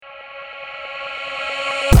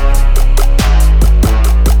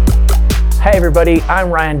Hey everybody,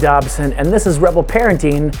 I'm Ryan Dobson, and this is Rebel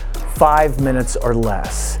Parenting 5 minutes or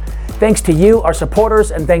less. Thanks to you, our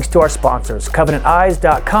supporters, and thanks to our sponsors,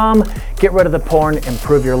 CovenantEyes.com. Get rid of the porn,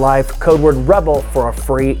 improve your life. Code word REBEL for a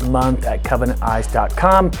free month at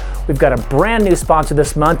CovenantEyes.com. We've got a brand new sponsor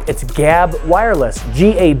this month. It's Gabb Wireless,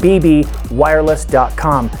 G-A-B-B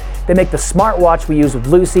wireless.com. They make the smartwatch we use with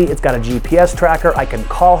Lucy. It's got a GPS tracker. I can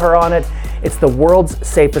call her on it. It's the world's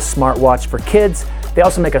safest smartwatch for kids. They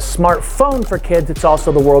also make a smartphone for kids. It's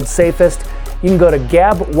also the world's safest. You can go to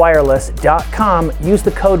gabbwireless.com, use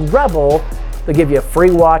the code REBEL. They'll give you a free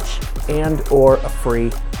watch and or a free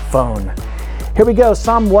phone. Here we go.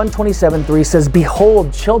 Psalm 127:3 says,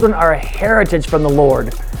 "Behold, children are a heritage from the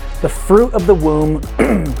Lord, the fruit of the womb,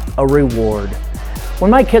 a reward." When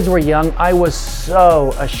my kids were young, I was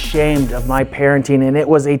so ashamed of my parenting, and it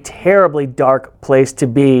was a terribly dark place to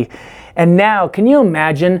be. And now, can you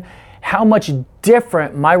imagine how much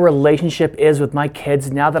different my relationship is with my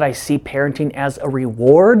kids now that I see parenting as a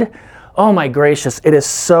reward? Oh my gracious, it is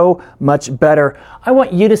so much better. I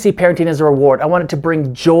want you to see parenting as a reward. I want it to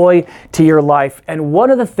bring joy to your life. And one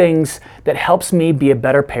of the things that helps me be a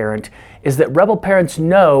better parent is that Rebel parents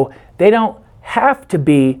know they don't have to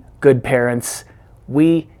be good parents.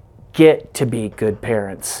 We get to be good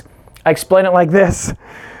parents. I explain it like this.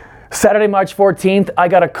 Saturday, March 14th, I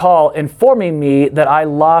got a call informing me that I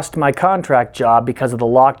lost my contract job because of the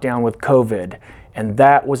lockdown with COVID. And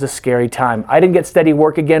that was a scary time. I didn't get steady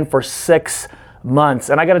work again for 6 months.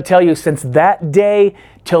 And I got to tell you, since that day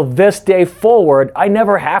till this day forward, I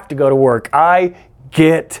never have to go to work. I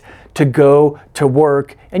get to go to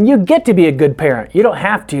work, and you get to be a good parent. You don't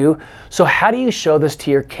have to. So how do you show this to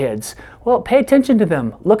your kids? Well, pay attention to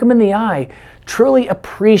them. Look them in the eye. Truly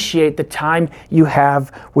appreciate the time you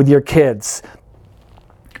have with your kids.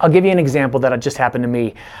 I'll give you an example that just happened to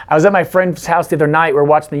me. I was at my friend's house the other night. We were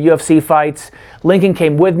watching the UFC fights. Lincoln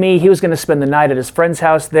came with me. He was going to spend the night at his friend's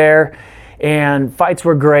house there, and fights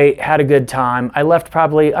were great. Had a good time. I left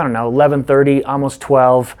probably, 11:30, almost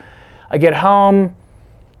 12. I get home.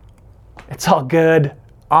 It's all good.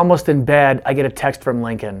 Almost in bed, I get a text from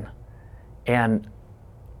Lincoln, and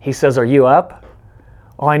he says, "Are you up?"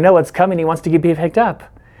 "Oh, I know it's coming. He wants to get me picked up."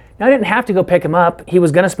 Now, I didn't have to go pick him up. He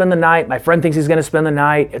was going to spend the night. My friend thinks he's going to spend the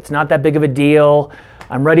night. It's not that big of a deal.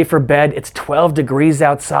 I'm ready for bed. It's 12 degrees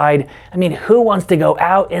outside. I mean, who wants to go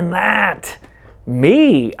out in that?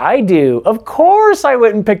 Me, I do. Of course I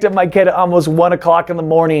went and picked up my kid at almost 1 o'clock in the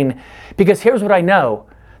morning, because here's what I know.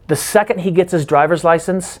 The second he gets his driver's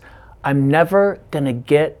license, I'm never going to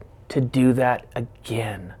get to do that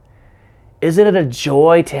again. Isn't it a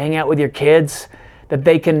joy to hang out with your kids, that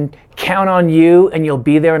they can count on you and you'll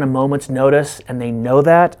be there in a moment's notice, and they know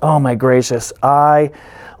that? Oh my gracious, I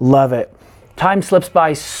love it. Time slips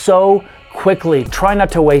by so quickly. Try not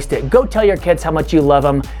to waste it. Go tell your kids how much you love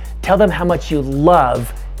them. Tell them how much you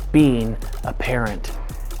love being a parent.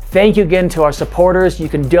 Thank you again to our supporters. You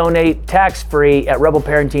can donate tax-free at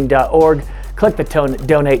rebelparenting.org. Click the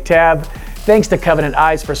donate tab. Thanks to Covenant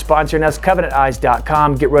Eyes for sponsoring us.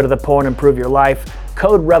 CovenantEyes.com. Get rid of the porn, improve your life.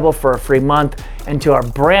 Code REBEL for a free month. And to our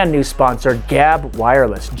brand new sponsor, Gabb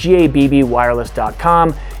Wireless, Gabb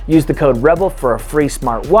wireless.com. Use the code REBEL for a free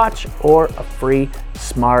smartwatch or a free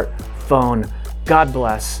smartphone. God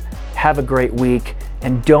bless. Have a great week.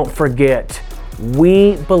 And don't forget,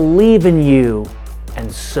 we believe in you,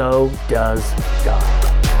 and so does God.